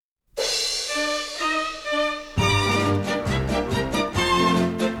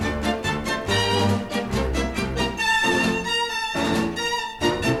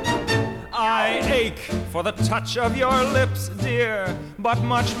for the touch of your lips, dear, but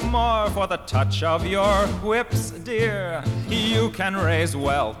much more for the touch of your whips, dear. You can raise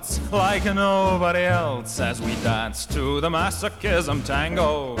welts like nobody else as we dance to the masochism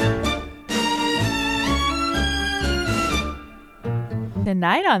tango.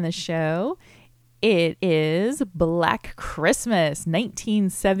 Tonight on the show, it is Black Christmas,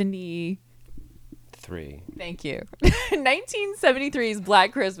 1973. Thank you. 1973's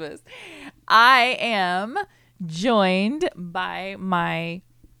Black Christmas. I am joined by my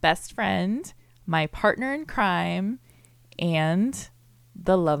best friend, my partner in crime, and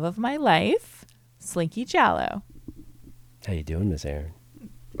the love of my life, Slinky Jallow. How you doing, Miss Erin?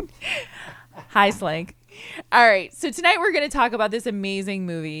 Hi, Slink. All right, so tonight we're going to talk about this amazing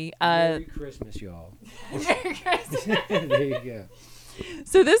movie. Merry Christmas, y'all. Merry Christmas. There you go.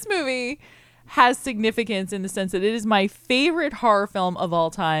 So this movie has significance in the sense that it is my favorite horror film of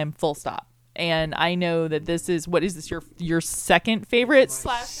all time, full stop. And I know that this is, what is this, your second favorite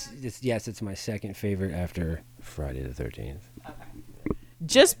slasher? Yes, it's my second favorite after Friday the 13th. Okay.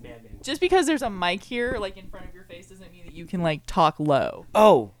 Just because there's a mic here, like in front of your face, doesn't mean that you can like talk low.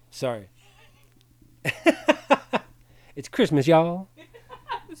 Oh, sorry. It's Christmas, y'all.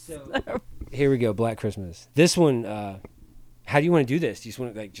 So here we go, Black Christmas. This one, how do you want to do this? Do you just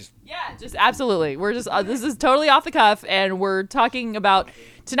want to just absolutely. We're just this is totally off the cuff, and we're talking about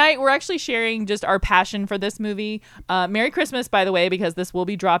tonight. We're actually sharing just our passion for this movie. Merry Christmas, by the way, because this will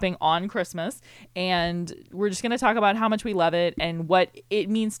be dropping on Christmas, and we're just going to talk about how much we love it and what it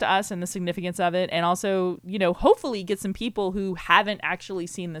means to us and the significance of it, and also, hopefully get some people who haven't actually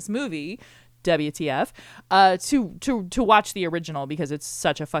seen this movie, WTF, to watch the original because it's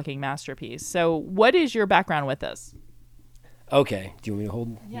such a fucking masterpiece. So what is your background with this? Okay. Do you want me to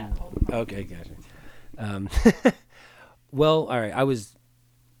hold? Yeah. Okay, gotcha. Well, all right. I was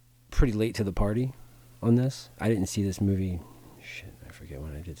pretty late to the party on this. I didn't see this movie. Shit, I forget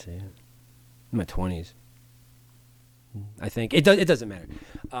when I did see it. In my 20s. I think. It doesn't matter.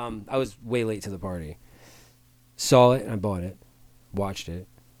 I was way late to the party. Saw it, and I bought it. Watched it.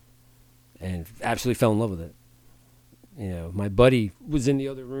 And absolutely fell in love with it. My buddy was in the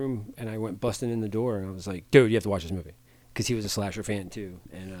other room, and I went busting in the door, and I was like, dude, you have to watch this movie. Because he was a slasher fan, too.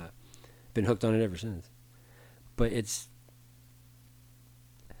 And been hooked on it ever since. But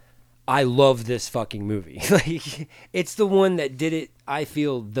I love this fucking movie. Like, it's the one that did it, I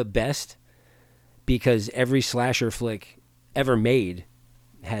feel, the best. Because every slasher flick ever made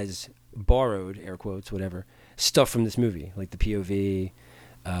has borrowed, air quotes, whatever, stuff from this movie. Like the POV,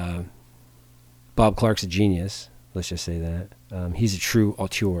 Bob Clark's a genius. Let's just say that. He's a true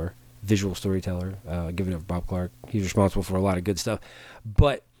auteur, visual storyteller. Give it up, Bob Clark. He's responsible for a lot of good stuff.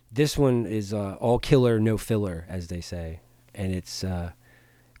 But this one is all killer, no filler, as they say. And it's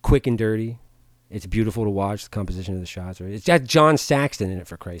quick and dirty. It's beautiful to watch. The composition of the shots. Right? It's got John Saxon in it,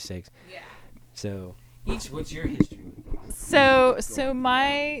 for Christ's sakes. Yeah. So what's your history? So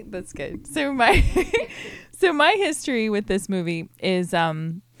my that's good. So my history with this movie is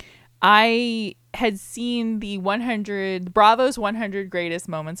I had seen the Bravo's 100 Greatest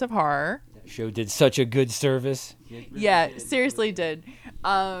Moments of Horror. That show did such a good service. Seriously did.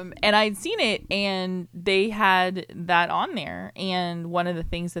 And I'd seen it, and they had that on there. And one of the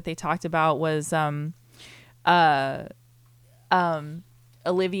things that they talked about was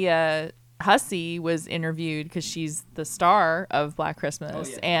Olivia Hussey was interviewed because she's the star of Black Christmas.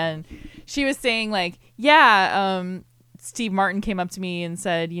 Oh, yeah. And she was saying like, Steve Martin came up to me and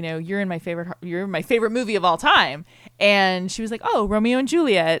said, you're my favorite movie of all time. And she was like, oh, Romeo and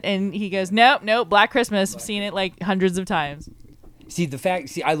Juliet. And he goes, nope, Black Christmas. I've seen it like hundreds of times.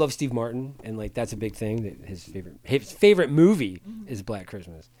 I love Steve Martin, and like that's a big thing. That his favorite movie is Black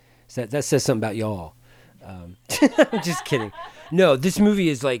Christmas. So that says something about y'all. I'm just kidding. No, this movie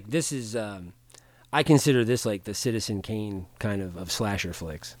is like, I consider this like the Citizen Kane kind of slasher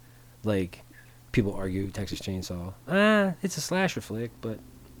flicks. Like, people argue Texas Chainsaw. It's a slasher flick, but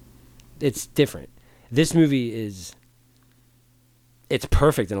it's different. This movie it's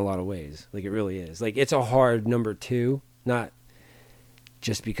perfect in a lot of ways. Like, it really is. Like, it's a hard number 2, not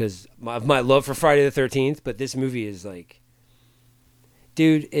just because of my love for Friday the 13th, but this movie is like,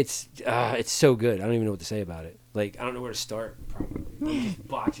 dude, it's so good. I don't even know what to say about it. Like, I don't know where to start. Probably I'm just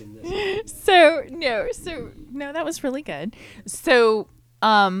botching this. So that was really good. So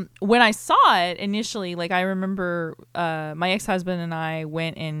when I saw it initially, like, I remember my ex-husband and I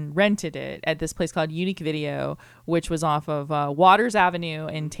went and rented it at this place called Unique Video, which was off of Waters Avenue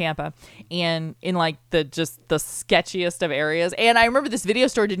in Tampa, and in like the sketchiest of areas. And I remember this video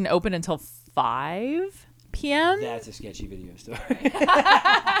store didn't open until 5 p.m. That's a sketchy video store.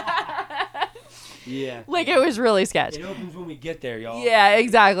 Yeah. Like, it was really sketch. It opens when we get there, y'all. Yeah,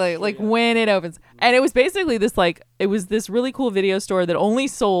 exactly. Like, when it opens. And it was basically this, like, it was this really cool video store that only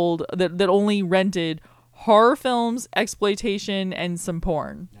sold, that only rented horror films, exploitation, and some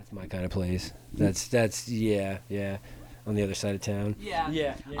porn. That's my kind of place. That's yeah. On the other side of town.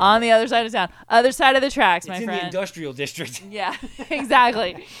 Yeah. On the other side of town. Other side of the tracks, my it's in friend. the industrial district. Yeah,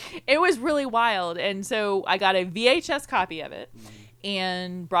 exactly. It was really wild. And so I got a VHS copy of it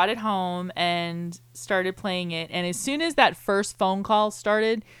and brought it home and started playing it. And as soon as that first phone call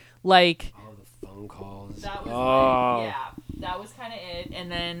started, like... Oh, the phone calls. That was that was kind of it.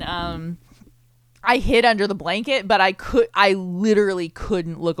 And then I hid under the blanket, but I literally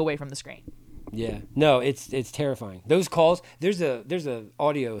couldn't look away from the screen. Yeah, no, it's terrifying. Those calls. There's a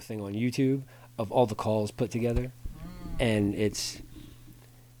audio thing on YouTube of all the calls put together, and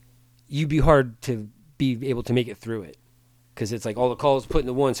you'd be hard to be able to make it through it, because it's like all the calls put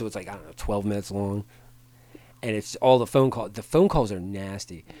into one, so it's like, I don't know, 12 minutes long, and it's all the phone calls. The phone calls are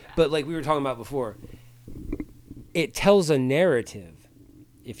nasty, but like we were talking about before, it tells a narrative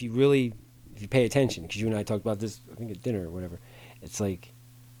if you pay attention, because you and I talked about this, I think at dinner or whatever. It's like,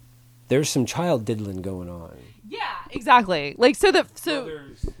 there's some child diddling going on. Yeah, exactly. Like, so the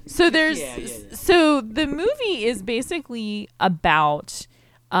movie is basically about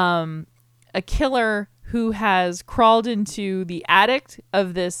a killer who has crawled into the attic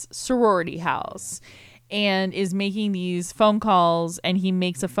of this sorority house and is making these phone calls, and he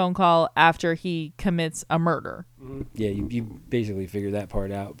makes a phone call after he commits a murder. Mm-hmm. Yeah, you basically figure that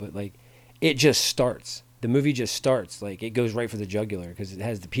part out, but like, it just starts. The movie just starts, like, it goes right for the jugular, because it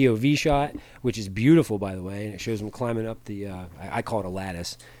has the POV shot, which is beautiful, by the way, and it shows him climbing up the I call it a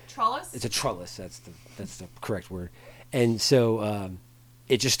lattice. Trellis? It's a trellis. That's the correct word. And so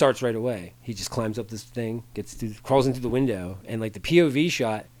it just starts right away. He just climbs up this thing, crawls into the window, and like the POV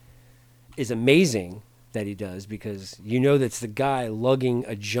shot is amazing that he does, because you know that's the guy lugging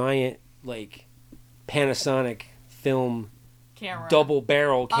a giant like Panasonic film camera, double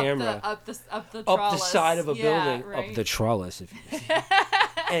barrel camera up the side of a building, right. Up the trellis,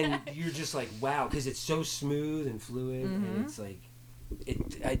 and you're just like, wow, because it's so smooth and fluid, and it's like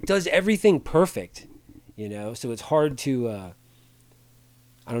it does everything perfect, you know. So it's hard to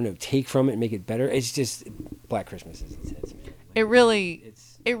I don't know, take from it and make it better. It's just Black Christmas is intense, man. Like,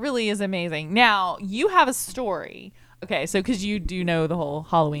 it really is amazing. Now you have a story, okay? So because you do know the whole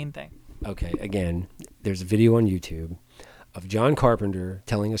Halloween thing. Okay, again, there's a video on YouTube of John Carpenter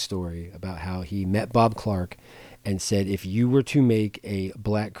telling a story about how he met Bob Clark and said, if you were to make a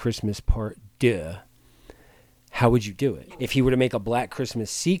Black Christmas Part 2, how would you do it? If he were to make a Black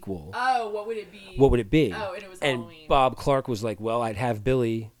Christmas sequel, what would it be? Oh, and it was Halloween. And Bob Clark was like, well, I'd have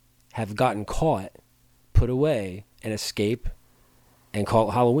Billy have gotten caught, put away, and escape, and call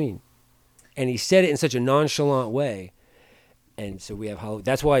it Halloween. And he said it in such a nonchalant way. And so we have Halloween.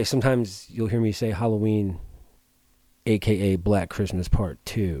 That's why sometimes you'll hear me say Halloween, a.k.a. Black Christmas Part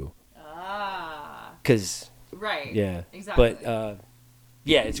 2. Because... Right. Yeah. Exactly. But,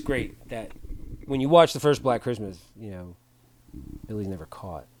 yeah, it's great that when you watch the first Black Christmas, you know, Billy's never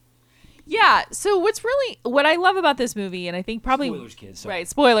caught. Yeah, so what I love about this movie, and I think probably... Spoilers, kids. Sorry. Right,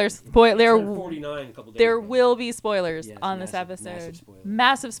 spoilers. There 49 a couple days there ago. will be spoilers on massive, this episode. Massive spoilers.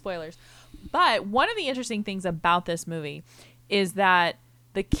 Massive spoilers. But one of the interesting things about this movie is that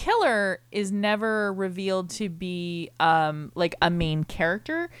the killer is never revealed to be like a main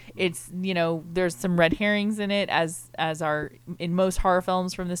character. It's, you know, there's some red herrings in it, as are in most horror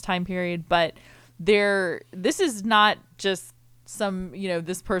films from this time period. But this is not just some, you know,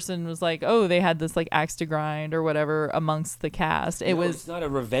 this person was like, oh, they had this like axe to grind or whatever amongst the cast. It's not a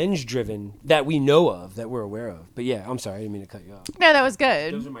revenge driven that we know of, that we're aware of. But yeah, I'm sorry, I didn't mean to cut you off. No, that was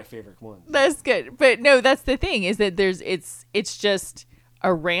good. Those are my favorite ones. That's good. But no, that's the thing, is that it's just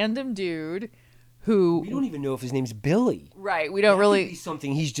a random dude who... We don't even know if his name's Billy. Right, we don't really... Could be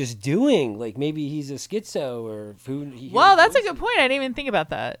something he's just doing. Like, maybe he's a schizo or who... Well, that's a good point. I didn't even think about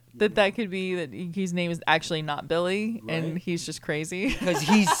that. That could be that his name is actually not Billy, right? And he's just crazy. Because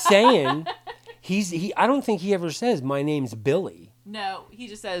he's saying... I don't think he ever says, my name's Billy. No, he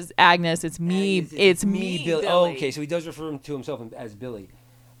just says, Agnes, it's me. It's me, Billy. Oh, okay, so he does refer to himself as Billy.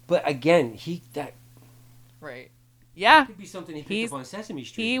 But again, Right. Yeah. Could be something he picked up on Sesame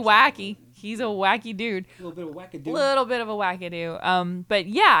Street. He's wacky. He's a wacky dude. A little bit of wackadoo. Little bit of a wackadoo. But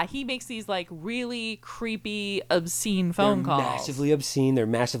yeah, he makes these like really creepy, obscene phone calls. They're massively obscene. They're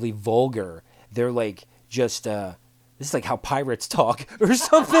massively vulgar. They're like just this is like how pirates talk or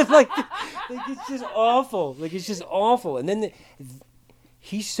something like it's just awful. Like it's just awful. And then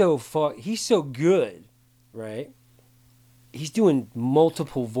he's so good, right? He's doing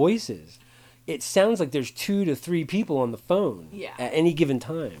multiple voices. it sounds like there's 2 to 3 people on the phone at any given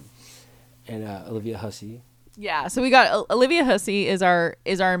time. And Olivia Hussey. Yeah, so we got Olivia Hussey is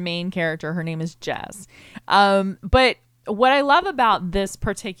our main character. Her name is Jess. But what I love about this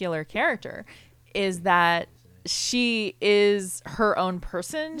particular character is that she is her own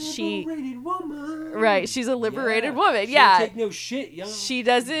person. Liberated woman. Right, she's a liberated woman. She Yeah, don't take no shit, y'all. she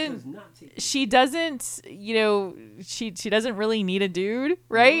doesn't. She doesn't. You know, she doesn't really need a dude,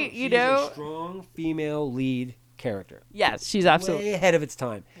 right? No, you know, a strong female lead character. Yes, she's absolutely way ahead of its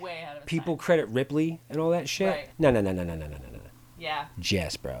time. way ahead of its People time. credit Ripley and all that shit. Right. No. Yeah,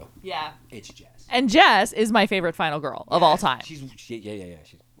 Jess, bro. yeah. It's Jess. And Jess is my favorite final girl of all time. She's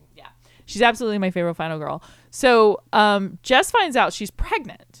She's absolutely my favorite final girl. So Jess finds out she's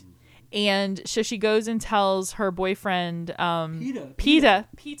pregnant. And so she goes and tells her boyfriend, Peta,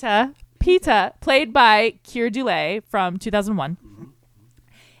 played by Keir Dullea from 2001. Mm-hmm.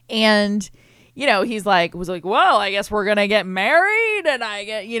 And, you know, was like, well, I guess we're going to get married. And I'm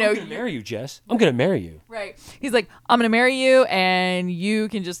going to marry you, Jess. I'm going to marry you. Right. He's like, I'm going to marry you and you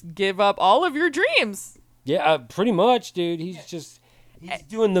can just give up all of your dreams. Yeah, pretty much, dude. He's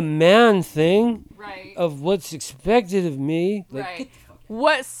doing the man thing, right, of what's expected of me. Like, right.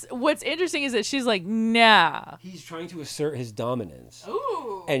 What's interesting is that she's like, nah. He's trying to assert his dominance.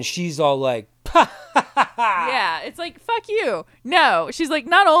 Ooh. And she's all like, yeah, it's like, fuck you. No, she's like,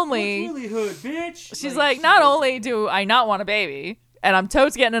 not only. What's really hood, bitch? She's like, not only do I not want a baby, and I'm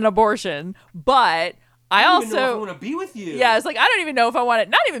totes getting an abortion, but I don't also even know if I want to be with you. Yeah, it's like I don't even know if I want to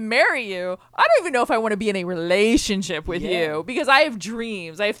not even marry you. I don't even know if I want to be in a relationship with you because I have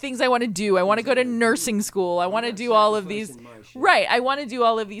dreams. I have things I want to do. I want to go to nursing school. I want to do all of these. Right, I want to do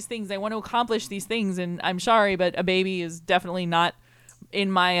all of these things. I want to accomplish these things, and I'm sorry, but a baby is definitely not in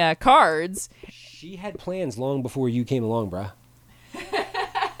my cards. She had plans long before you came along, bruh.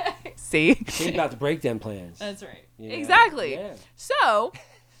 See? She ain't about to break them plans. That's right. You know? Exactly. Yeah. So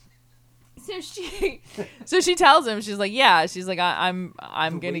she tells him, she's like, yeah, she's like, I'm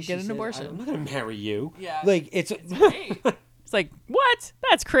gonna get an abortion. I'm not gonna marry you. Yeah. Like it's great. It's like, what?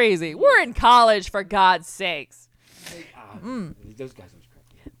 That's crazy. We're in college, for God's sakes. Those guys are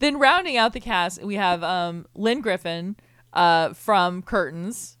crazy. Then rounding out the cast, we have Lynn Griffin from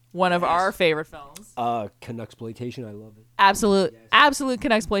Curtains, one of our favorite films. Canucksploitation, I love it. Absolute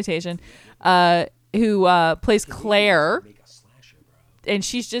Canucksploitation, who plays Claire. And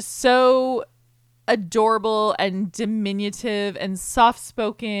she's just so adorable and diminutive and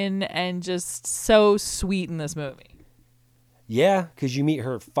soft-spoken and just so sweet in this movie. Yeah, because you meet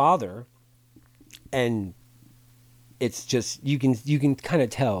her father, and it's just you can kind of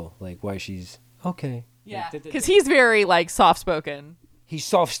tell like why she's okay. Yeah, because he's very like soft-spoken. He's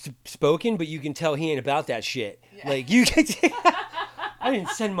soft-spoken, but you can tell he ain't about that shit. Yeah. Like you can. I didn't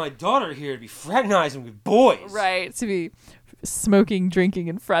send my daughter here to be fraternizing with boys. Right, to be smoking, drinking,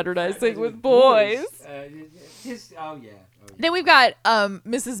 and fraternizing with boys. Then we've got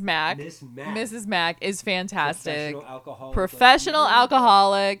Mrs. Mack. Mrs. Mack is fantastic. Professional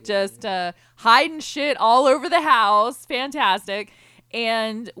alcoholic, just hiding shit all over the house. Fantastic.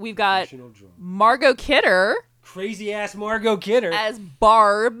 And we've got Margot Kidder. Crazy ass Margot Kidder. As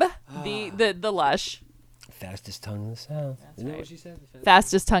Barb, the lush. Fastest tongue in the South. Isn't that what she said?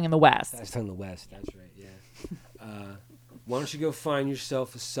 Fastest tongue in the West. Fastest tongue in the West. That's right, yeah. Why don't you go find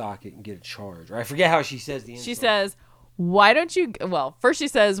yourself a socket and get a charge? Or I forget how she says the insult. She says, why don't you... Well, first she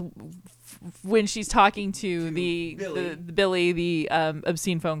says, when she's talking to Billy, the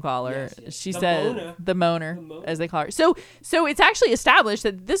obscene phone caller, she says... The moaner, as they call her. So it's actually established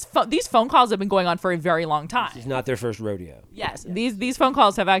that these phone calls have been going on for a very long time. It's not their first rodeo. Yes. These phone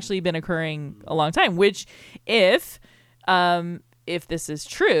calls have actually been occurring a long time, which if this is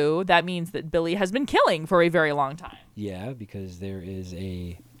true, that means that Billy has been killing for a very long time. Yeah, because there is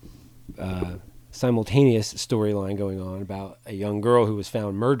a simultaneous storyline going on about a young girl who was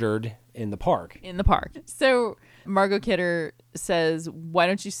found murdered in the park. So Margot Kidder says, why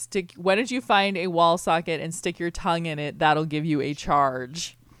don't you find a wall socket and stick your tongue in it? That'll give you a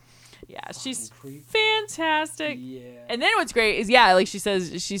charge. Yeah, she's fantastic. Yeah. And then what's great is, like she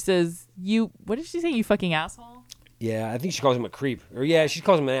says, you, what did she say? You fucking asshole? Yeah, I think she calls him a creep. Or she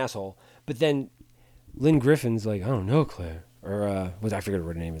calls him an asshole. But then Lynn Griffin's like, I don't know, Claire. Or I forget what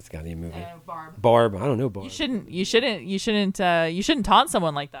her name is. The goddamn movie. Barb. I don't know Barb. You shouldn't taunt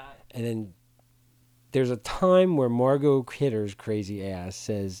someone like that. And then there's a time where Margot Kidder's crazy ass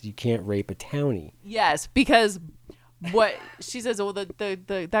says you can't rape a townie. Yes, because what she says,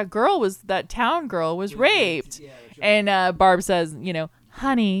 that town girl was raped. Yeah, right. And Barb says,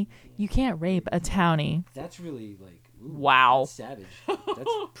 honey, you can't rape a townie. That's really like, wow. That's savage.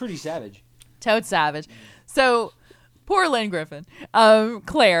 That's pretty savage. Toad savage. So poor Lynn Griffin.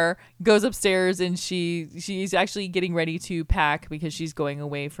 Claire goes upstairs and she's actually getting ready to pack because she's going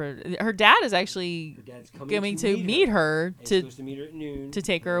away for her dad is actually coming to meet her to meet her at noon to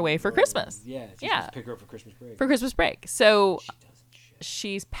take her away for Christmas. Yeah. Yeah. To pick her up for Christmas break. For Christmas break. So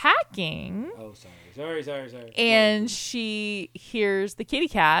she's packing. Oh, sorry. And she hears the kitty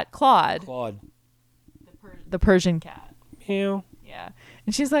cat, Claude. The Persian cat. Meow. Yeah.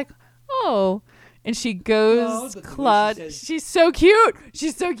 And she's like, oh. And she goes, Claude. She says, she's so cute.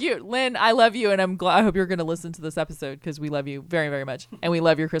 She's so cute. Lynn, I love you. And I hope you're going to listen to this episode because we love you very, very much. And we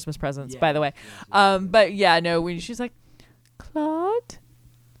love your Christmas presents, by the way. But yeah, no, when she's like, Claude,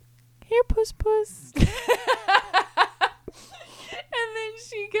 here, puss.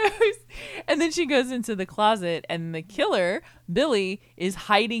 And then she goes into the closet and the killer, Billy, is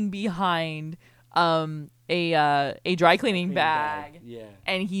hiding behind a dry cleaning bag. Yeah.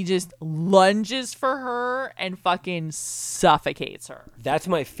 And he just lunges for her and fucking suffocates her. That's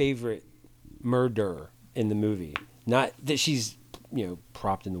my favorite murder in the movie. Not that she's,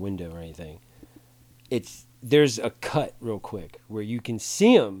 propped in the window or anything. There's a cut real quick where you can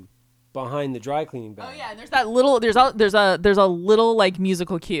see him behind the dry cleaning bag. Oh yeah, and there's that little there's a little like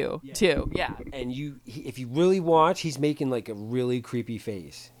musical cue too. Yeah. And if you really watch, he's making like a really creepy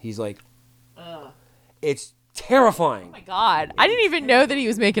face. He's like, it's terrifying. Oh my god, I didn't even know that he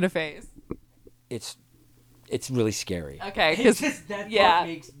was making a face. It's really scary. Okay, because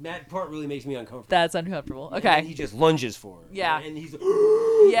that part really makes me uncomfortable. That's uncomfortable. Okay. And he just lunges for her. Yeah. And he's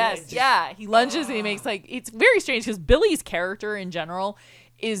he lunges and he makes like it's very strange because Billy's character in general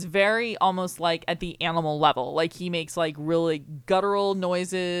is very almost like at the animal level. Like he makes like really guttural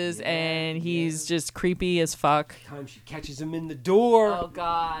noises and he's just creepy as fuck. Time she catches him in the door. Oh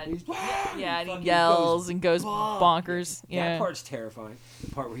god. And and he yells and goes bonkers. Yeah. That part's terrifying. The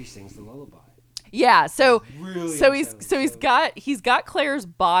part where he sings the lullaby. Yeah, so Really he's got Claire's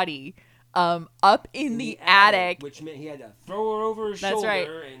body up in the attic, which meant he had to throw her over his shoulder. Right.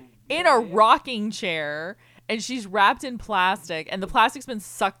 In a rocking chair. And she's wrapped in plastic, and the plastic's been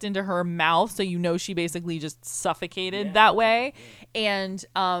sucked into her mouth, so she basically just suffocated that way. Yeah.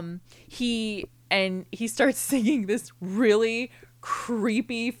 And he starts singing this really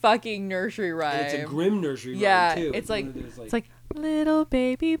creepy fucking nursery rhyme. And it's a grim nursery rhyme too. It's like little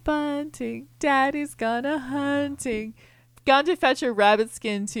baby bunting, daddy's gone a hunting. Gone to fetch a rabbit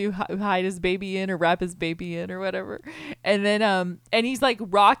skin to hide his baby in or wrap his baby in or whatever. And then and he's like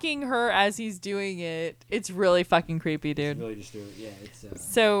rocking her as he's doing it. It's really fucking creepy, dude. It's really disturbing. Yeah, it's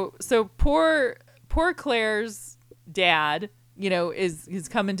So poor Claire's dad, is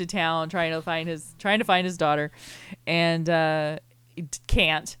coming to town trying to find his daughter and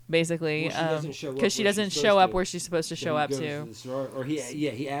can't basically because she doesn't show up where she's supposed to show up to. Or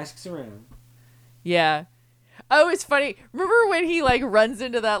he asks around. Yeah. Oh, it's funny. Remember when he like runs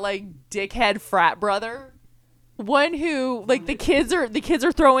into that like dickhead frat brother? One who like the kids are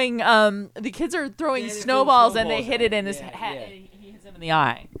throwing snowballs and they hit it in his head and he hits him in the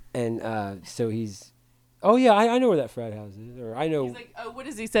eye. And so he's I know where that frat house is, or I know. He's like, oh, what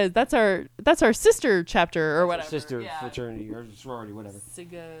does he say? That's our sister chapter or whatever. Sister fraternity or sorority, whatever.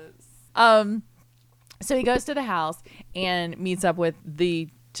 So he goes to the house and meets up with the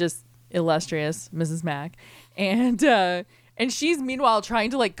just illustrious Mrs. Mack, and she's meanwhile trying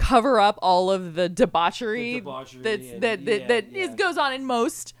to like cover up all of the debauchery that goes on in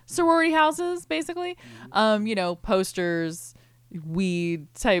most sorority houses, basically. Posters, weed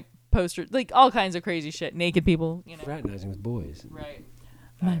type posters, like all kinds of crazy shit, naked people, fraternizing with boys, right?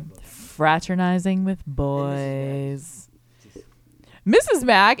 Fraternizing with boys. Mrs.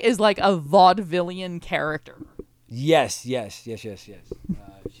 Mack is like a vaudevillian character. Yes.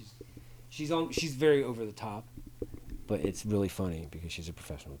 She's very over the top, but it's really funny because she's a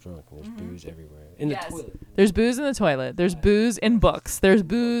professional drunk and there's booze everywhere. In the toilet. There's booze in the toilet. There's booze in books. There's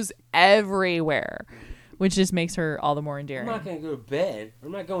booze everywhere, which just makes her all the more endearing. I'm not going to go to bed.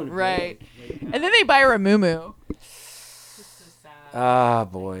 I'm not going to bed. Right. And then they buy her a moo-moo. Ah,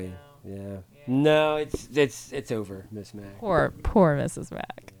 boy. Yeah. No, it's over, Miss Mac. Poor Mrs.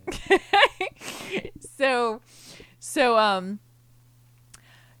 Mac. So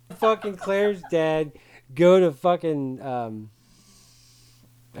fucking Claire's dad go to fucking I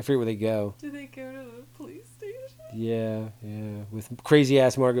forget where they go. Do they go to the police station? Yeah, with crazy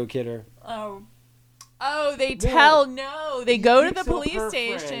ass Margot Kidder. Oh, they go to the police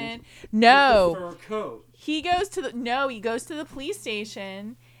station. No. With the fur coat. He goes to the police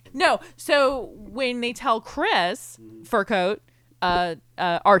station. No, so when they tell Chris, fur coat,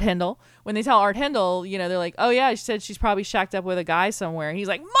 Art Hindle. When they tell Art Hindle, they're like, oh yeah, she said she's probably shacked up with a guy somewhere. And he's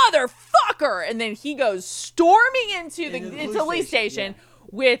like, motherfucker! And then he goes storming into the police station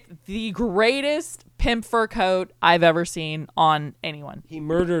with the greatest pimp fur coat I've ever seen on anyone. He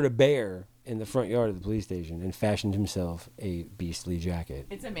murdered a bear in the front yard of the police station and fashioned himself a beastly jacket.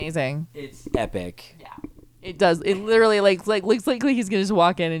 It's amazing. It's epic. Yeah. It does. It literally looks like he's gonna just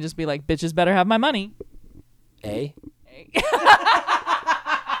walk in and just be like, bitches better have my money. Eh?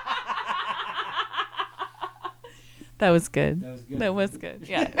 That was good. That was good.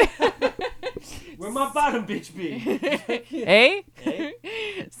 Yeah. Where my bottom bitch be? Eh?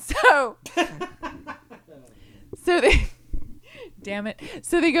 So they, damn it.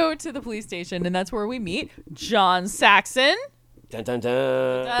 So they go to the police station, and that's where we meet John Saxon. Dun, dun,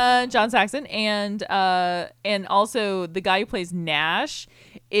 dun. John Saxon, and also the guy who plays Nash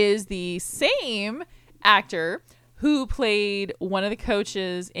is the same actor who played one of the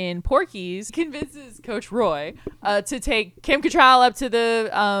coaches in Porky's. Convinces Coach Roy to take Kim Cattrall up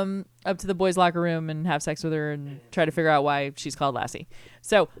to the boys' locker room and have sex with her and try to figure out why she's called Lassie.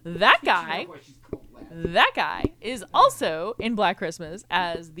 So that guy is also in Black Christmas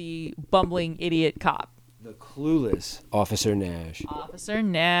as the bumbling idiot cop. The clueless Officer Nash. Officer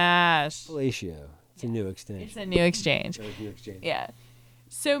Nash. Fellatio. It's a new extension. It's a new exchange. Exchange. Yeah.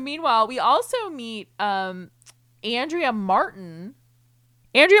 So meanwhile, we also meet Andrea Martin.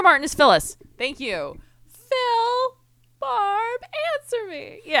 Andrea Martin is Phyllis. Thank you. Phil, Barb, answer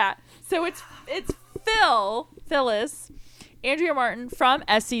me. Yeah. So it's Phyllis, Andrea Martin from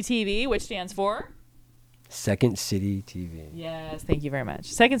SCTV, which stands for Second City TV. Yes, thank you very much.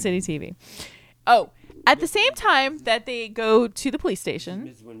 Second City TV. Oh, at the same time that they go to the police station.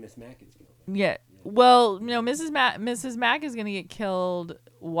 This is when Miss Mack is killed. Yeah. Well, no, Mrs. Mack is gonna get killed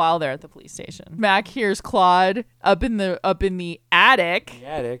while they're at the police station. Mac hears Claude up in the attic. The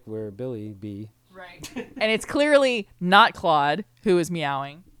attic where Billy be. Right. And it's clearly not Claude who is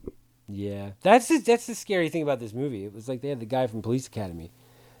meowing. Yeah. That's the scary thing about this movie. It was like they had the guy from Police Academy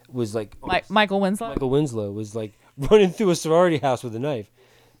was like Michael Winslow. Michael Winslow was like running through a sorority house with a knife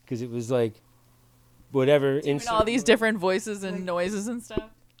because it was like whatever. Doing all these different voices and noises and stuff.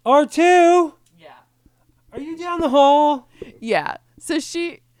 R2. Yeah. Are you down the hall? Yeah. So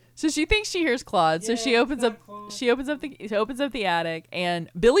she thinks she hears Claude. So she opens up the attic, and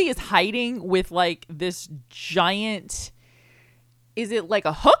Billy is hiding with like this giant. Is it like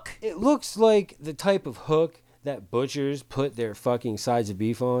a hook? It looks like the type of hook that butchers put their fucking sides of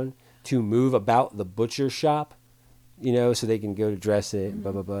beef on to move about the butcher shop, so they can go to dress it,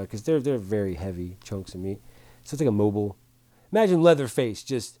 blah blah blah. Because they're very heavy chunks of meat. So it's like a mobile. Imagine Leatherface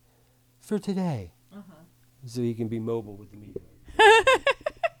just for today, so he can be mobile with the meat.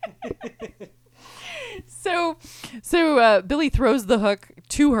 So Billy throws the hook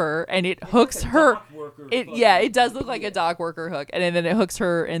to her, and it hooks her. It does look like a dock worker hook, and then it hooks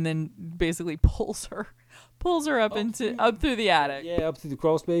her, and then basically pulls her up through the attic. Yeah, up through the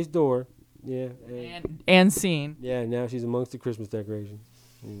crawl space door. Yeah, and scene. Yeah, now she's amongst the Christmas decorations.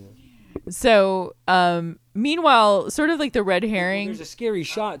 Yeah. So, meanwhile, sort of like the red herring. There's a scary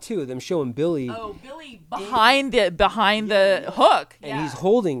shot too of them showing Billy. Oh, Billy behind the hook, and he's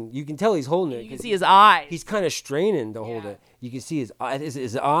holding. You can tell he's holding it. You can see his eyes. He's kind of straining to hold it. You can see his eye. Is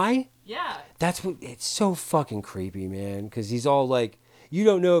his eye? Yeah. That's what. It's so fucking creepy, man. Because he's all like, you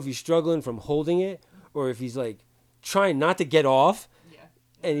don't know if he's struggling from holding it or if he's like trying not to get off. Yeah.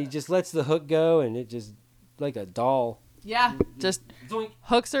 And he just lets the hook go, and it just like a doll. Yeah, just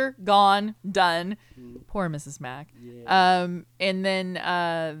hooks her, gone, done. Poor Mrs. Mack. Yeah. And then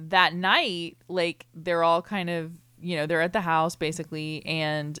that night, like they're all kind of, they're at the house basically,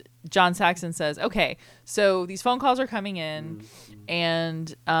 and John Saxon says, "Okay, so these phone calls are coming in,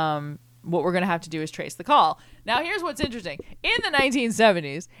 and what we're gonna have to do is trace the call." Now, here's what's interesting: in the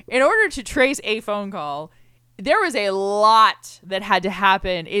 1970s, in order to trace a phone call, there was a lot that had to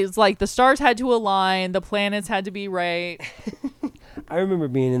happen. It's like the stars had to align, the planets had to be right. I remember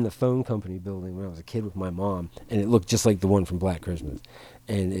being in the phone company building when I was a kid with my mom, and it looked just like the one from Black Christmas.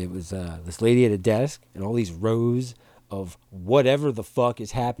 And it was this lady at a desk, and all these rows of whatever the fuck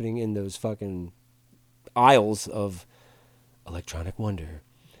is happening in those fucking aisles of electronic wonder.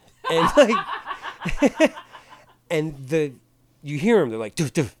 And like, you hear them. They're like,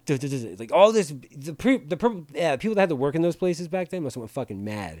 like all this. The people that had to work in those places back then must have went fucking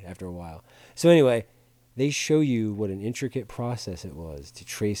mad after a while. So anyway, they show you what an intricate process it was to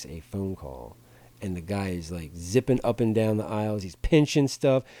trace a phone call, and the guy is like zipping up and down the aisles. He's pinching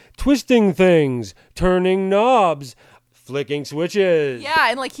stuff, twisting things, turning knobs, flicking switches. Yeah,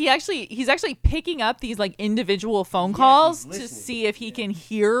 and like he's actually picking up these like individual phone calls to see if he can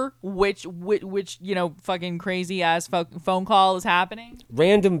hear which fucking crazy ass phone call is happening.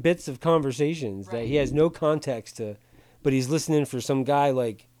 Random bits of conversations that he has no context to, but he's listening for some guy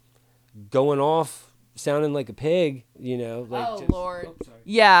like going off, sounding like a pig. Like Lord.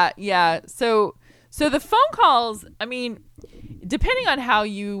 Yeah. So the phone calls, I mean, depending on how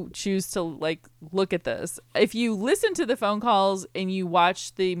you choose to like look at this, if you listen to the phone calls and you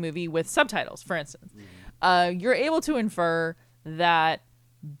watch the movie with subtitles, for instance, you're able to infer that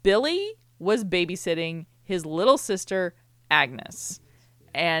Billy was babysitting his little sister, Agnes.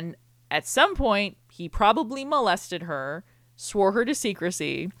 And at some point, he probably molested her, swore her to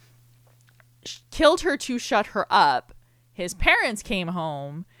secrecy, killed her to shut her up. His parents came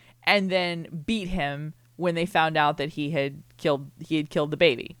home and then beat him when they found out that he had killed the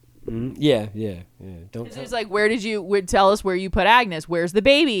baby. Yeah. Don't. It's like, would tell us where you put Agnes? Where's the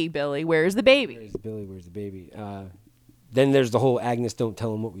baby, Billy? Where's the baby? Where's the baby? Then there's the whole Agnes, don't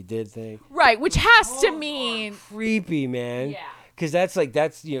tell him what we did thing. Right, which has to mean creepy, man. Yeah. Because that's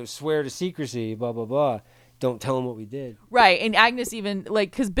swear to secrecy, blah blah blah. Don't tell him what we did. Right, and Agnes even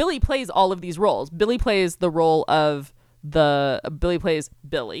because Billy plays all of these roles. Billy plays the role of Billy plays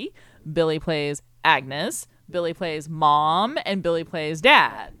Billy. Billy plays Agnes. Billy plays mom, and Billy plays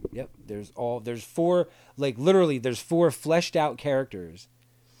dad. Yep. There's four fleshed out characters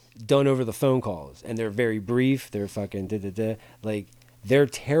done over the phone calls, and they're very brief. They're fucking like they're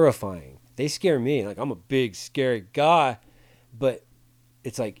terrifying. They scare me. Like, I'm a big scary guy, but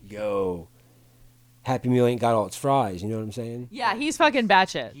it's like, yo, Happy Meal ain't got all its fries. You know what I'm saying? Yeah, he's fucking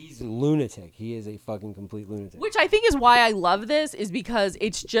batshit. He's a lunatic. He is a fucking complete lunatic. Which I think is why I love this, is because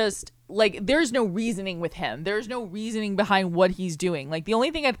it's just like there's no reasoning with him. There's no reasoning behind what he's doing. Like, the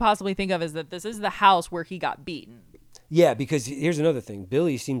only thing I'd possibly think of is that this is the house where he got beaten. Yeah, because here's another thing.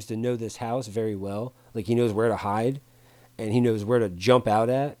 Billy seems to know this house very well. Like, he knows where to hide, and he knows where to jump out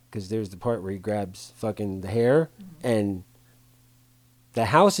at, because there's the part where he grabs fucking the hair, and the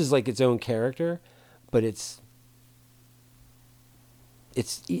house is like its own character, but he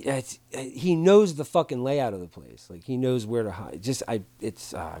knows the fucking layout of the place. Like, he knows where to hide. I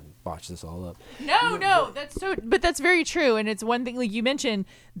botched this all up. No, but that's very true. And it's one thing, like you mentioned,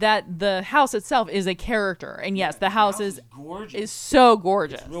 that the house itself is a character. And yes, the house is gorgeous. Is so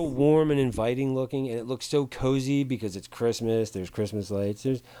gorgeous. It's real warm and inviting looking, and it looks so cozy because it's Christmas. There's Christmas lights.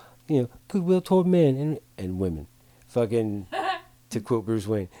 There's, goodwill toward men and women. Fucking, to quote Bruce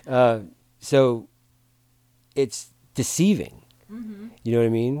Wayne. So it's deceiving. Mm-hmm. You know what I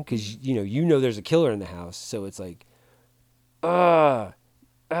mean? Because you know there's a killer in the house, so it's like,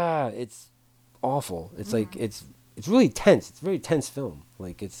 it's awful. It's like it's really tense. It's a very tense film.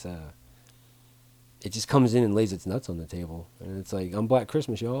 Like, it just comes in and lays its nuts on the table, and it's like, I'm Black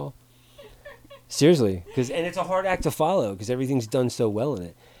Christmas, y'all. Seriously, and it's a hard act to follow because everything's done so well in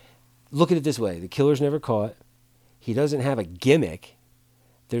it. Look at it this way: the killer's never caught. He doesn't have a gimmick.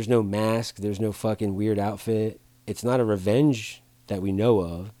 There's no mask. There's no fucking weird outfit. It's not a revenge that we know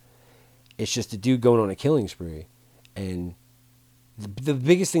of. It's just a dude going on a killing spree. And the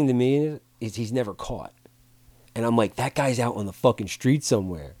biggest thing to me is he's never caught. And I'm like, that guy's out on the fucking street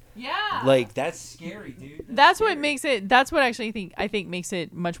somewhere. Yeah. Like, that's scary, dude. That's what makes it, that's what I think makes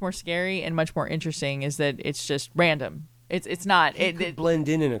it much more scary and much more interesting, is that it's just random. It's not. It could blend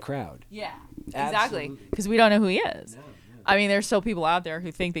in a crowd. Yeah, exactly. Because we don't know who he is. No. I mean, there's still people out there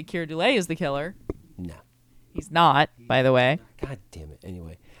who think that Keir Dullea is the killer. No. He's not, by the way. God damn it.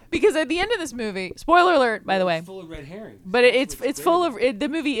 Anyway. Because at the end of this movie, spoiler alert, by the way. It's full of red herrings. But it's full of, the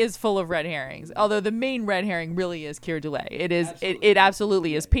movie is full of red herrings. Although the main red herring really is Keir Dullea. It is, it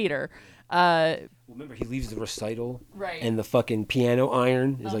absolutely is Peter. Remember, he leaves the recital. Right. And the fucking piano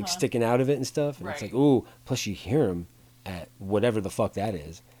iron is like sticking out of it and stuff. And it's like, ooh, plus you hear him at whatever the fuck that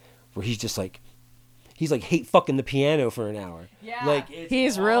is, where he's just like, he's like hate fucking the piano for an hour. Yeah. Like, he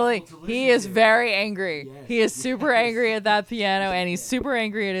is very angry. Yes. He is super angry at that piano, and he's super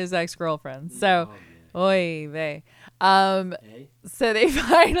angry at his ex-girlfriend. So, oy vey. So they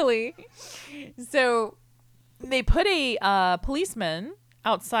finally, they put a policeman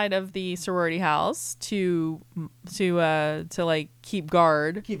outside of the sorority house to like keep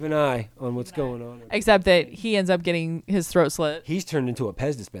guard. Keep an eye on what's going on. Except that he ends up getting his throat slit. He's turned into a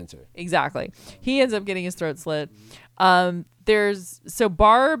Pez dispenser. Exactly. He ends up getting his throat slit. Barb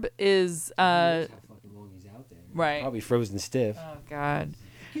is how fucking long he's out there. Right. Probably frozen stiff. Oh God.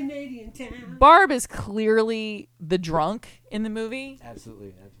 Canadian town. Barb is clearly the drunk in the movie.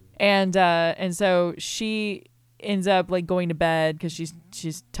 Absolutely. And so she ends up like going to bed because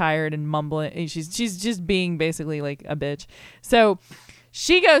she's tired and mumbling. She's just being basically like a bitch. So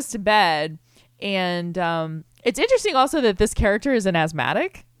she goes to bed, and it's interesting also that this character is an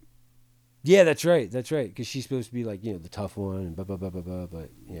asthmatic. Yeah, that's right. Because she's supposed to be like, the tough one and blah, blah, blah, blah, blah.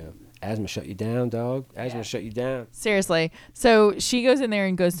 But, asthma shut you down, dog. Asthma shut you down. Seriously. So she goes in there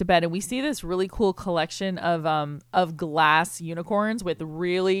and goes to bed, and we see this really cool collection of glass unicorns with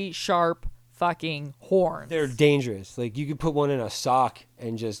really sharp fucking horns. They're dangerous. Like, you could put one in a sock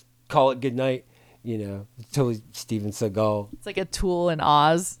and just call it goodnight. Totally Steven Seagal. It's like a tool in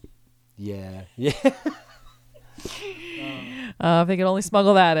Oz. Yeah. If they could only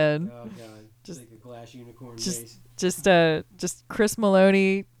smuggle that in. Oh, God. Just like a glass unicorn base. Just Chris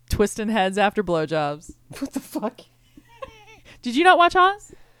Maloney twisting heads after blowjobs. What the fuck? Did you not watch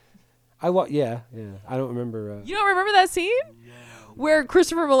Oz? Yeah. I don't remember. You don't remember that scene? No. Where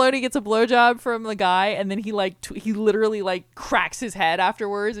Christopher Maloney gets a blowjob from the guy, and then he he literally like cracks his head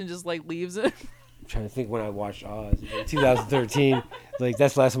afterwards and just like leaves it. I'm trying to think when I watched Oz in 2013. Like,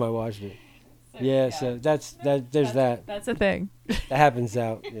 that's the last time I watched it. So that's that. That's a thing. That happens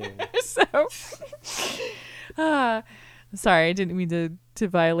out. Yeah. Sorry, I didn't mean to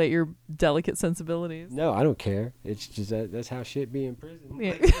violate your delicate sensibilities. No, I don't care. It's just that's how shit be in prison.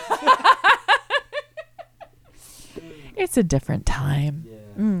 Yeah. It's a different time.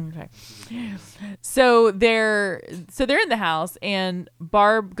 Yeah. Okay. So they're in the house, and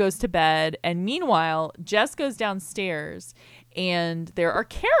Barb goes to bed, and meanwhile Jess goes downstairs, and there are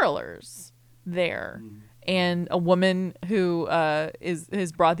carolers there. And a woman who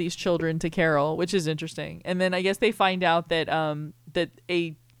has brought these children to carol, which is interesting. And then I guess they find out that that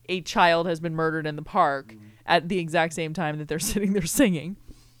a child has been murdered in the park at the exact same time that they're sitting there singing.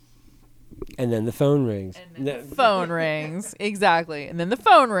 And then the phone rings. Exactly. And then the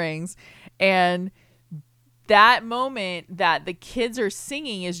phone rings, and that moment that the kids are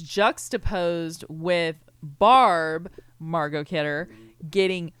singing is juxtaposed with Barb, Margot Kidder,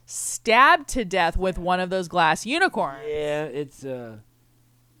 getting stabbed to death with one of those glass unicorns. Yeah,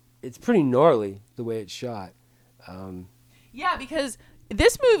 it's pretty gnarly the way it's shot. Yeah, because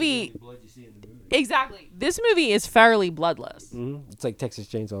this movie, blood you see in the movie. Exactly, this movie is fairly bloodless. Mm-hmm. It's like Texas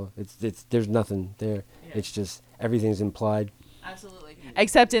Chainsaw. It's there's nothing there. Yeah. It's just everything's implied. Absolutely.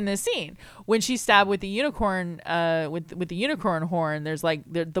 Except in this scene, when she's stabbed with the unicorn, with the unicorn horn, there's like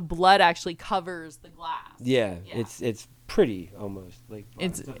the blood actually covers the glass. Yeah. It's pretty almost like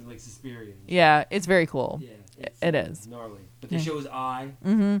something like Suspiria. Yeah, it's very cool. Yeah, it is gnarly. But they show his eye.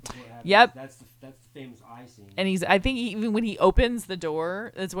 Mm-hmm. Yep. That's the famous eye scene. And I think even when he opens the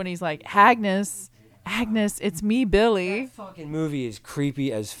door, that's when he's like, Agnes, it's me, Billy. That fucking movie is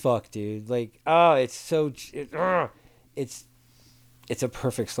creepy as fuck, dude. Like, it's so it's a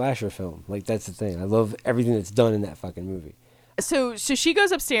perfect slasher film. Like, that's the thing. I love everything that's done in that fucking movie. So she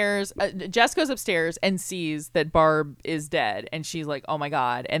goes upstairs. Jess goes upstairs and sees that Barb is dead, and she's like, "Oh my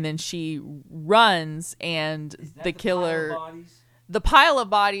god!" And then she runs, and the killer. The pile of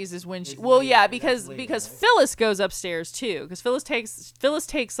bodies is when she. Well, yeah, because Phyllis goes upstairs too, because Phyllis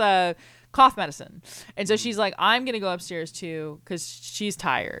takes cough medicine, and so she's like, "I'm gonna go upstairs too," because she's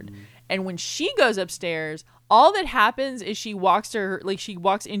tired. Mm-hmm. And when she goes upstairs, all that happens is she walks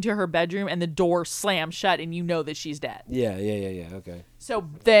into her bedroom, and the door slams shut, and you know that she's dead. Yeah. Okay. So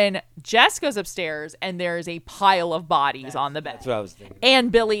then Jess goes upstairs, and there's a pile of bodies on the bed. That's what I was thinking.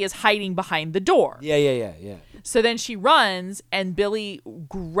 And Billy is hiding behind the door. Yeah. So then she runs, and Billy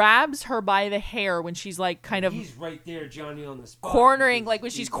grabs her by the hair when she's like kind of. He's right there, Johnny, on the spot. Cornering, like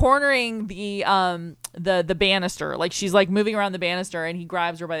when she's cornering the banister, like she's like moving around the banister, and he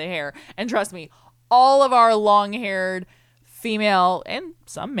grabs her by the hair. And trust me, all of our long-haired female and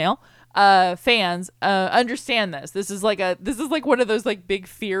some male fans understand this. This is like one of those like big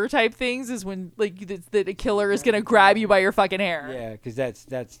fear type things, is when like that a killer is gonna grab you by your fucking hair. Yeah, because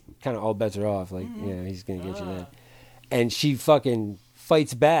that's kind of all bets are off. Like, he's gonna get you then. And she fucking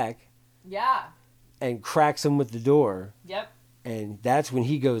fights back. Yeah. And cracks him with the door. Yep. And that's when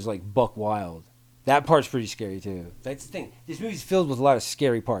he goes like buck wild. That part's pretty scary too. That's the thing. This movie's filled with a lot of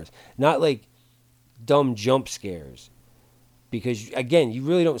scary parts. Not like dumb jump scares. Because, again, you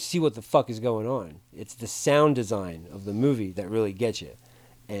really don't see what the fuck is going on. It's the sound design of the movie that really gets you.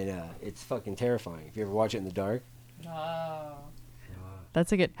 And it's fucking terrifying. If you ever watch it in the dark. Oh.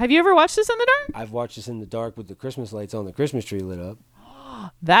 That's a good... Have you ever watched this in the dark? I've watched this in the dark with the Christmas lights on the Christmas tree lit up.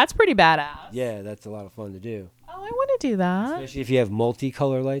 That's pretty badass. Yeah, that's a lot of fun to do. Oh, I want to do that. Especially if you have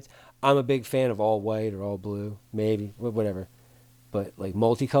multicolor lights. I'm a big fan of all white or all blue. Maybe. Whatever. but like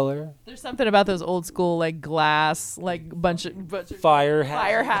multicolor. There's something about those old school like glass, like bunch of Fire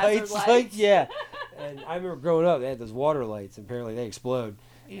hazard lights. lights. Like, yeah. And I remember growing up, they had those water lights. Apparently, they explode.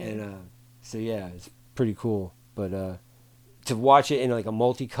 Yeah. And so yeah, it's pretty cool. But to watch it in like a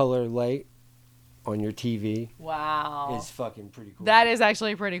multicolor light on your TV, wow, is fucking pretty cool. That is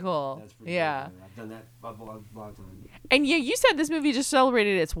actually pretty cool. That's pretty yeah. cool. I've done that a long time. And you said this movie just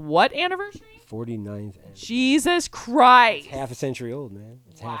celebrated its what anniversary? 49th. And Jesus Christ! it's half a century old, man.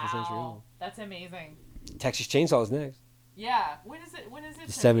 It's half a century old. That's amazing. Texas Chainsaw is next. Yeah. When is it? When is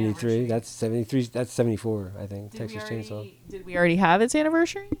it? 73. That's 73. That's 74. I think. Texas Chainsaw. Did we already have its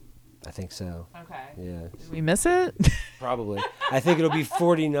anniversary? I think so. Okay. Yeah. Did we miss it? Probably. I think it'll be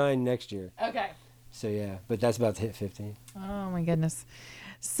 49 next year. Okay. So yeah, but that's about to hit 50. Oh my goodness.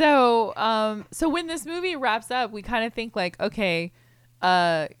 So so when this movie wraps up, we kind of think like, okay,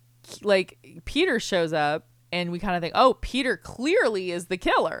 like Peter shows up and we kind of think, oh, Peter clearly is the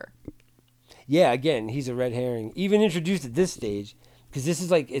killer. Yeah, again, he's a red herring. Even introduced at this stage, because this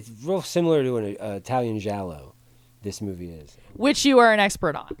is like, it's real similar to an Italian giallo, this movie is. Which you are an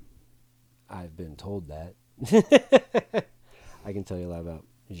expert on. I've been told that. I can tell you a lot about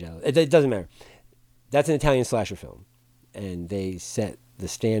giallo. It doesn't matter. That's an Italian slasher film. And they set the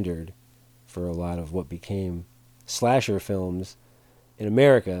standard for a lot of what became slasher films in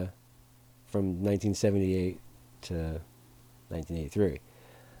America from 1978 to 1983.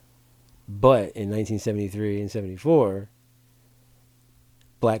 But in 1973 and 74,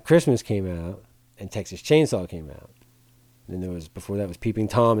 Black Christmas came out and Texas Chainsaw came out. And there was, before that was Peeping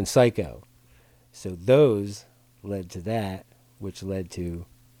Tom and Psycho. So those led to that, which led to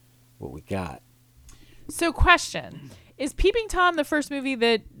what we got. So question, is Peeping Tom the first movie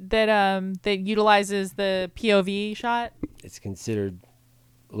that utilizes the POV shot? It's considered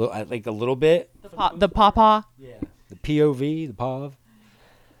like a little bit. The pawpaw? Yeah. The POV, the POV.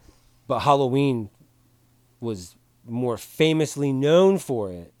 But Halloween was more famously known for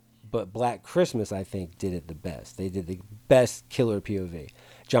it. But Black Christmas, I think, did it the best. They did the best killer POV.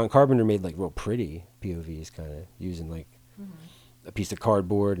 John Carpenter made like real pretty POVs, kind of using like a piece of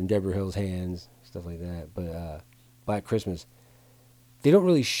cardboard in Deborah Hill's hands, stuff like that. But Black Christmas, they don't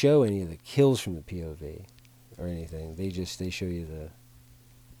really show any of the kills from the POV or anything. They show you the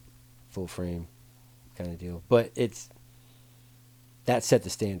full frame kind of deal. But that set the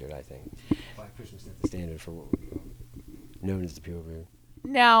standard, I think. Black Christmas set the standard for what we're known as the POV.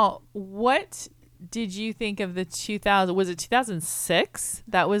 Now, what did you think of the 2006?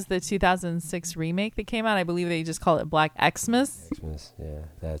 That was the 2006 remake that came out. I believe they just call it Black Xmas. Xmas, yeah,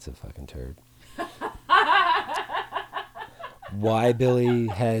 that's a fucking turd. Why Billy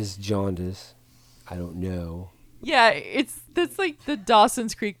has jaundice, I don't know. Yeah, that's like the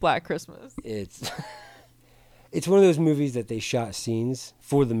Dawson's Creek Black Christmas. It's one of those movies that they shot scenes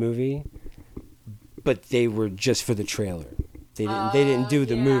for the movie, but they were just for the trailer. They didn't do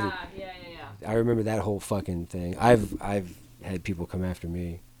the movie. Yeah. I remember that whole fucking thing. I've had people come after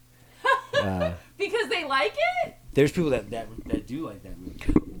me. Because they like it? There's people that do like that movie.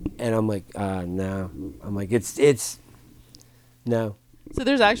 And I'm like, no. I'm like, it's no. So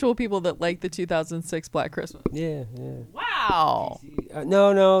there's actual people that like the 2006 Black Christmas. Yeah. Wow.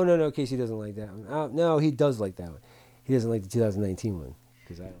 No. Casey doesn't like that one. No, he does like that one. He doesn't like the 2019 one.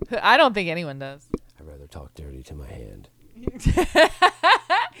 I don't think anyone does. I'd rather talk dirty to my hand.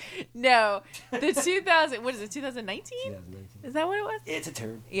 No, the 2000. What is it? 2019? 2019. Is that what it was? It's a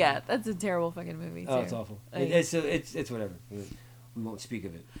turd. Yeah, that's a terrible fucking movie. Oh, too. it's awful. It's whatever. We won't speak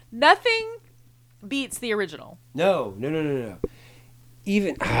of it. Nothing beats the original. No.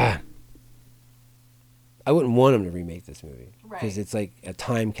 Even I wouldn't want them to remake this movie because it's like a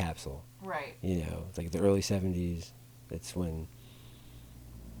time capsule. Right. You know, it's like the early 70s. It's when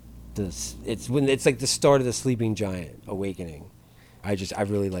it's like the start of the Sleeping Giant awakening. I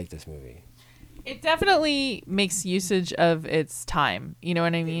really like this movie. It definitely makes usage of its time. You know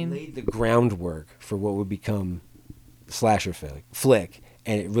what I mean? It laid the groundwork for what would become slasher flick,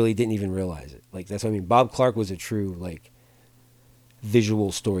 and it really didn't even realize it. Like, that's what I mean. Bob Clark was a true like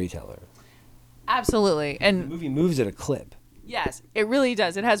visual storyteller. Absolutely. And the movie moves at a clip. Yes, it really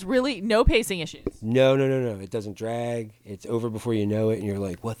does. It has really no pacing issues. No. It doesn't drag. It's over before you know it, and you're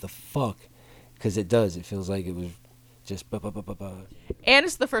like, what the fuck? Because it does. It feels like it was just And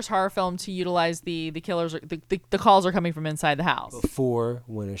it's the first horror film to utilize the killers. The calls are coming from inside the house. Before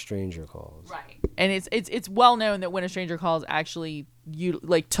When a Stranger Calls. Right. And it's well known that When a Stranger Calls actually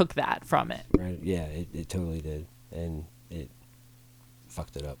took that from it. Right. Yeah, it totally did. And it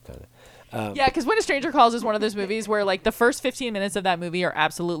fucked it up kind of. Yeah, because When a Stranger Calls is one of those movies where like the first 15 minutes of that movie are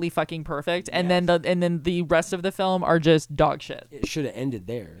absolutely fucking perfect, and then the rest of the film are just dog shit. It should have ended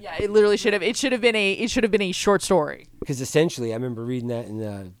there. Yeah, it literally should have. It should have been a short story. Because essentially, I remember reading that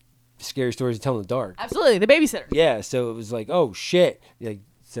in Scary Stories to Tell in the Dark. Absolutely, The Babysitter. Yeah, so it was like, oh shit. Like,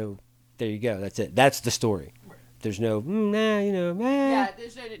 so there you go. That's it. That's the story. There's no, Yeah,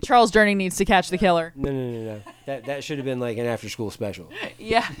 there's no, Charles Durning needs to catch the killer. No. That should have been like an after-school special.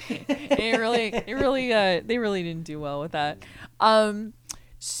 Yeah, they really didn't do well with that.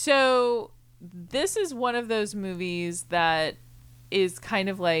 So this is one of those movies that is kind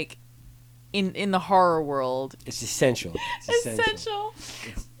of like in the horror world. It's essential. It's Essential.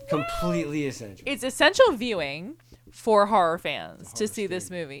 It's completely essential. It's essential viewing for horror fans to see this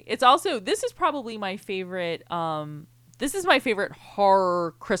movie. It's also, this is probably my favorite. This is my favorite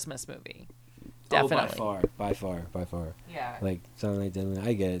horror Christmas movie. Definitely. Oh, by far. Yeah. Like Silent Night, Deadly Night.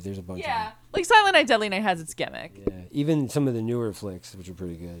 I get it. There's a bunch of Yeah. them. Like Silent Night, Deadly Night has its gimmick. Yeah. Even some of the newer flicks, which are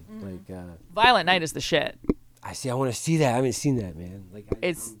pretty good. Like, Violent Night is the shit. I want to see that. I haven't seen that, man. Like,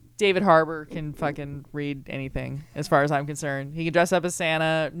 It's David Harbour can fucking read anything as far as I'm concerned. He can dress up as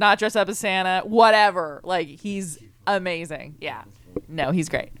Santa, not dress up as Santa, whatever. Like, he's amazing. Yeah. No, he's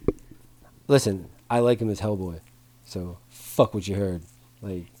great. Listen, I like him as Hellboy. So, fuck what you heard.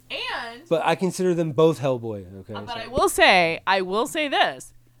 Like, but I consider them both Hellboy, okay? But I will say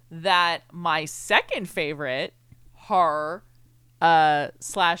this, that my second favorite horror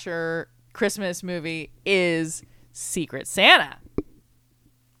slasher Christmas movie is Secret Santa.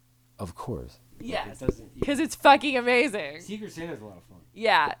 Of course. Yes, because it's fucking amazing. Secret Santa's a lot of fun.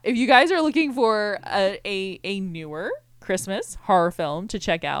 Yeah, if you guys are looking for a newer Christmas horror film to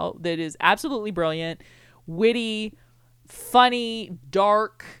check out that is absolutely brilliant, witty, funny,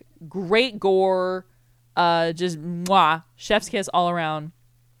 dark, great gore, just mwah, chef's kiss all around,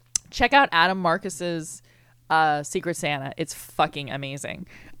 check out Adam Marcus's Secret Santa. It's fucking amazing.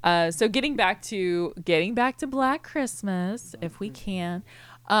 So getting back to Black Christmas, if we can.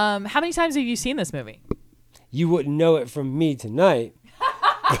 How many times have you seen this movie? You wouldn't know it from me tonight,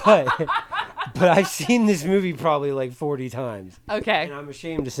 but I've seen this movie probably like 40 times. Okay. And I'm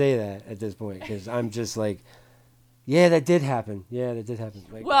ashamed to say that at this point because I'm just like, yeah, that did happen.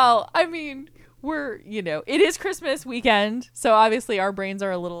 Like, well, I mean, it is Christmas weekend, so obviously our brains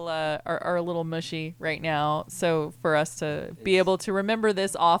are a little mushy right now. So for us to be able to remember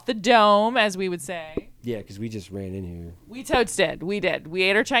this off the dome, as we would say. Yeah, because we just ran in here. We totes did. We did. We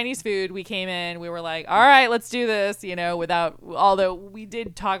ate our Chinese food. We came in. We were like, all right, let's do this, although we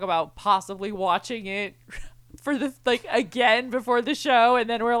did talk about possibly watching it for again before the show. And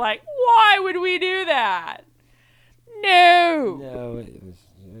then we're like, why would we do that? No, it was,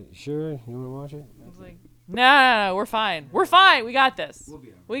 sure? You want to watch it? I was like, no, we're fine. We're fine. We got this. We'll be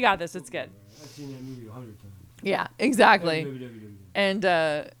all right. We got this. It's good. I've seen that movie 100 times. Yeah, exactly.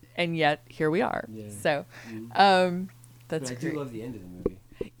 And yet here we are. Yeah. So, that's I great. do love the end of the movie.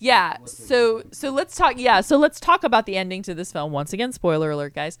 Yeah. So let's talk. Yeah. So let's talk about the ending to this film. Once again, spoiler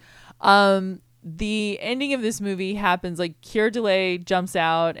alert, guys. The ending of this movie happens like Keira Delay jumps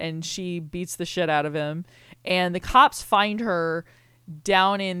out and she beats the shit out of him, and the cops find her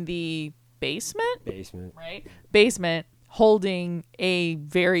down in the basement. Right. Basement, holding a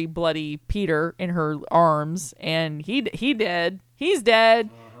very bloody Peter in her arms, and he's dead.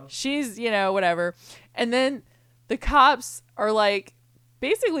 Uh-huh. She's whatever, and then the cops are like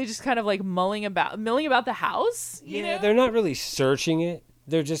basically just kind of like milling about the house. Yeah, they're not really searching it.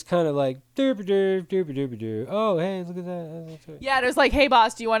 They're just kind of like, doop-a-doop. Oh, hey, look at that. Yeah, it was like, hey,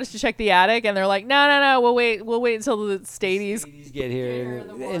 boss, do you want us to check the attic? And they're like, no, we'll wait until the Stadies get here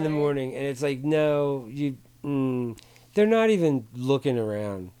in the morning. And it's like, no, they're not even looking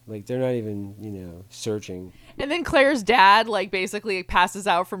around. Like, they're not even, searching. And then Claire's dad, like, basically passes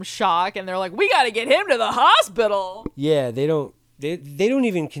out from shock, and they're like, we got to get him to the hospital. Yeah, they don't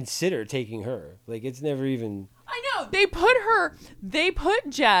even consider taking her. Like, it's never even... I know. They put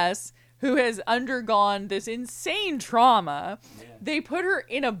Jess, who has undergone this insane trauma, they put her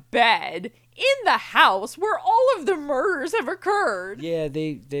in a bed in the house where all of the murders have occurred. Yeah,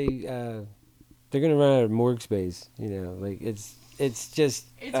 they're going to run out of morgue space, like it's just...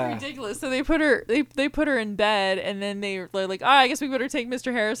 It's ridiculous. So they put her in bed, and then they're like, I guess we better take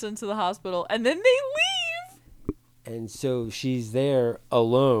Mr. Harrison to the hospital, and then they leave. And so she's there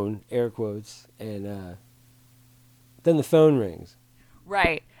alone, air quotes, and then the phone rings.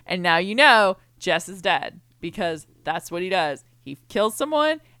 Right. And now Jess is dead, because that's what he does. He kills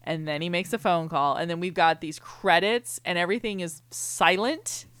someone, and then he makes a phone call, and then we've got these credits, and everything is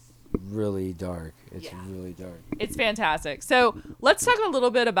silent. really dark. It's Yeah. really dark. It's fantastic. So let's talk a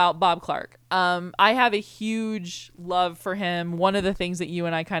little bit about Bob Clark. I have a huge love for him. One of the things that you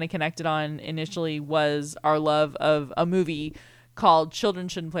and I kind of connected on initially was our love of a movie called Children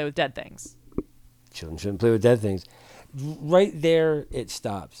Shouldn't Play with Dead Things. Children shouldn't play with dead things. Right there, it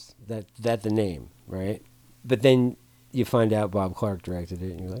stops. That the name, right? But then you find out Bob Clark directed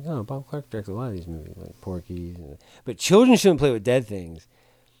it, and you're like, oh, Bob Clark directed a lot of these movies, like Porky's. But Children Shouldn't Play with Dead Things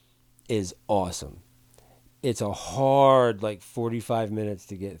is awesome. It's a hard, 45 minutes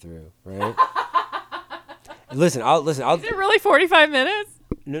to get through, right? Listen. Is it really 45 minutes?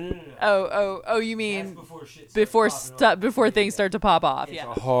 No. Oh, you mean before before things start to pop off? It's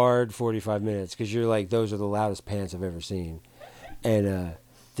Yeah. a hard 45 minutes because you're like, those are the loudest pants I've ever seen. And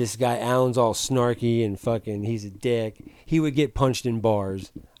this guy, Alan's all snarky and fucking, he's a dick. He would get punched in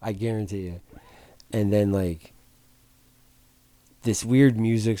bars, I guarantee you. And then, this weird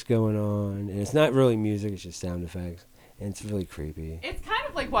music's going on. And it's not really music, it's just sound effects. And it's really creepy. It's kind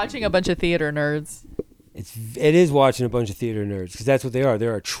of like watching a bunch of theater nerds. It is watching a bunch of theater nerds because that's what they are.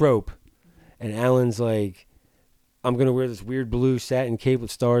 They're a trope. And Alan's like, I'm going to wear this weird blue satin cape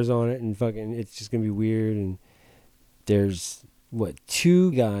with stars on it and fucking, it's just going to be weird. And there's,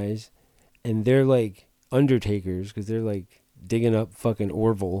 two guys, and they're like undertakers because they're like digging up fucking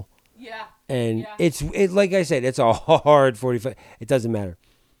Orville. Yeah. And it's like I said, it's a hard 45. It doesn't matter.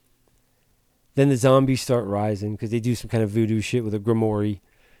 Then the zombies start rising because they do some kind of voodoo shit with a grimoire.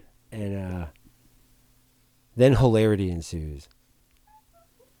 And then hilarity ensues.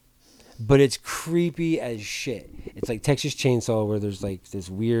 But it's creepy as shit. It's like Texas Chainsaw where there's this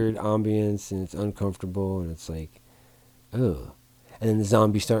weird ambience and it's uncomfortable and it's like, ugh. And then the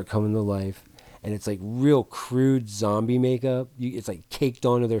zombies start coming to life. And it's real crude zombie makeup. It's caked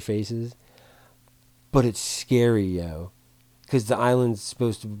onto their faces. But it's scary, yo. Because the island's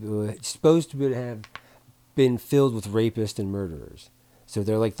supposed to have been filled with rapists and murderers. So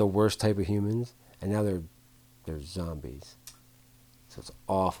they're the worst type of humans. And now they're zombies. So it's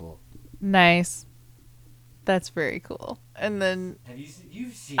awful. Nice. That's very cool. And then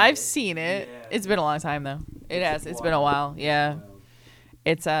You've seen I've seen it. Yeah. It's been a long time though. It has. It's been a while. Yeah.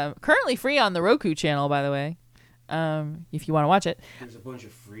 It's currently free on the Roku channel, by the way. If you want to watch it. There's a bunch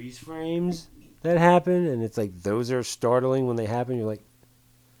of freeze frames that happen, and it's those are startling when they happen. You're like,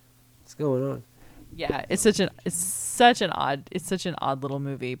 what's going on? Yeah, it's such an odd little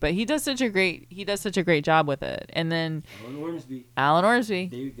movie, but he does such a great job with it. And then Alan Ormsby.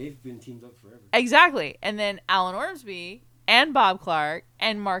 They've been teamed up forever. Exactly. And then Alan Ormsby and Bob Clark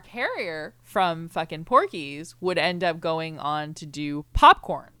and Mark Harrier from fucking Porky's would end up going on to do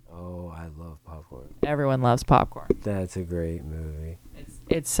Popcorn. Oh, I love Popcorn. Everyone loves Popcorn. That's a great movie.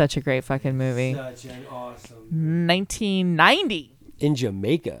 It's such a great fucking movie. Such an awesome movie. 1990. In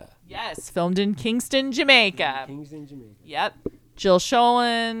Jamaica. Yes, filmed in Kingston, Jamaica. Yep. Jill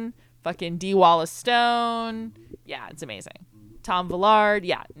Schoen, fucking D. Wallace Stone. Yeah, it's amazing. Tom Villard.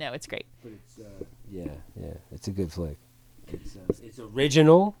 Yeah, no, it's great. But it's it's a good flick. It's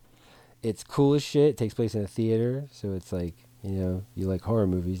original. It's cool as shit. It takes place in a theater, so it's you like horror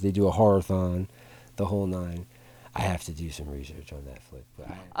movies. They do a horror-thon, the whole nine. I have to do some research on that flick. But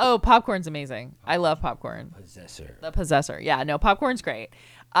Popcorn's amazing. I love Popcorn. The Possessor. Yeah, no, Popcorn's great.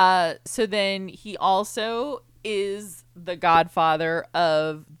 So then he also is the godfather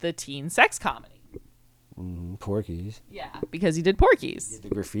of the teen sex comedy. Porky's. Yeah, because he did Porky's. He did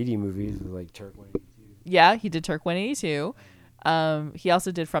the graffiti movies with Turk 182. Yeah, he did Turk 182. He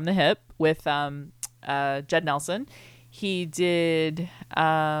also did From the Hip with Jed Nelson. He did,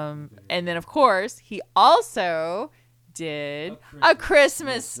 and then of course he also did A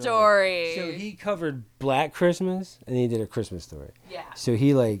Christmas Story. So he covered Black Christmas and he did A Christmas Story. Yeah. So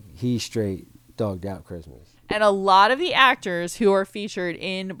he straight dogged out Christmas. And a lot of the actors who are featured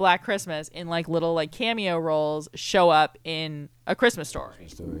in Black Christmas in little cameo roles show up in A Christmas Story.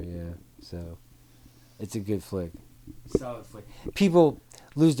 Christmas Story, yeah. So it's a good flick. Solid flick. People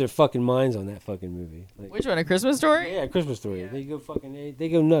lose their fucking minds on that fucking movie. Which one? A Christmas Story? Yeah, A Christmas Story. Yeah. They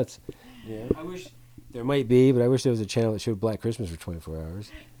go nuts. Yeah. I wish there might be, but I wish there was a channel that showed Black Christmas for 24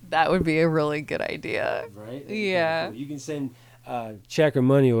 hours. That would be a really good idea. Right? Yeah. Cool. You can send check or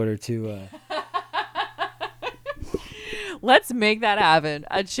money order to Let's make that happen.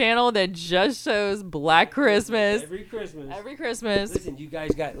 A channel that just shows Black Christmas. Every Christmas. Every Christmas. Listen, you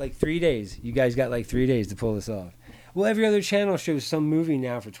guys got 3 days. You guys got 3 days to pull this off. Well, every other channel shows some movie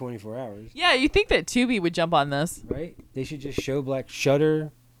now for 24 hours. Yeah, you think that Tubi would jump on this. Right? They should just show Black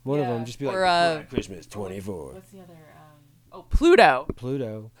Shutter. One of them just be Black Christmas 24. What's the other? Pluto.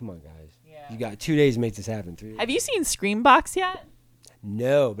 Pluto. Come on, guys. Yeah. You got 2 days to make this happen. 3 days. Have you seen Screambox yet?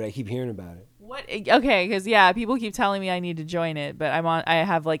 No, but I keep hearing about it. What? Okay, because yeah, people keep telling me I need to join it, but I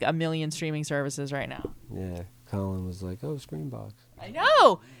have like a million streaming services right now. Yeah, Colin was like, "Oh, Screenbox." I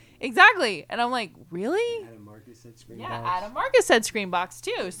know, exactly, and I'm like, really? Adam Marcus said Screenbox. Yeah, Adam Marcus said Screenbox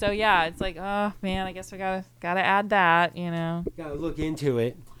too. So yeah, it's like, oh man, I guess we gotta add that. You know, Gotta look into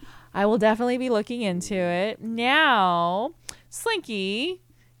it. I will definitely be looking into it. Now, Slinky,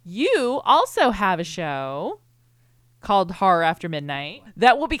 you also have a show called Horror After Midnight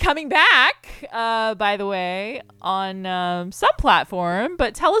that will be coming back, by the way, on some platform.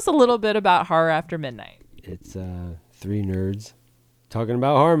 But tell us a little bit about Horror After Midnight. It's three nerds talking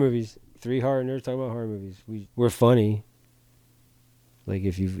about horror movies. Three horror nerds talking about horror movies. We're funny. Like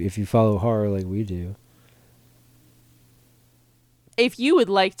if you follow horror like we do. If you would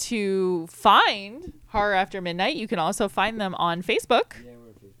like to find Horror After Midnight, you can also find them on Facebook. Yeah, we're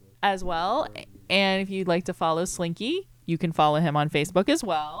on Facebook As well. And if you'd like to follow Slinky, you can follow him on Facebook as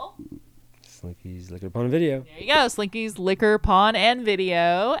well. Slinky's Liquor Upon Video. There you go. Slinky's Liquor, Pawn, and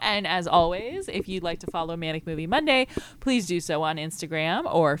Video. And as always, if you'd like to follow Manic Movie Monday, please do so on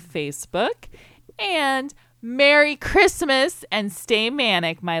Instagram or Facebook. And Merry Christmas and stay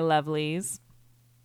manic, my lovelies.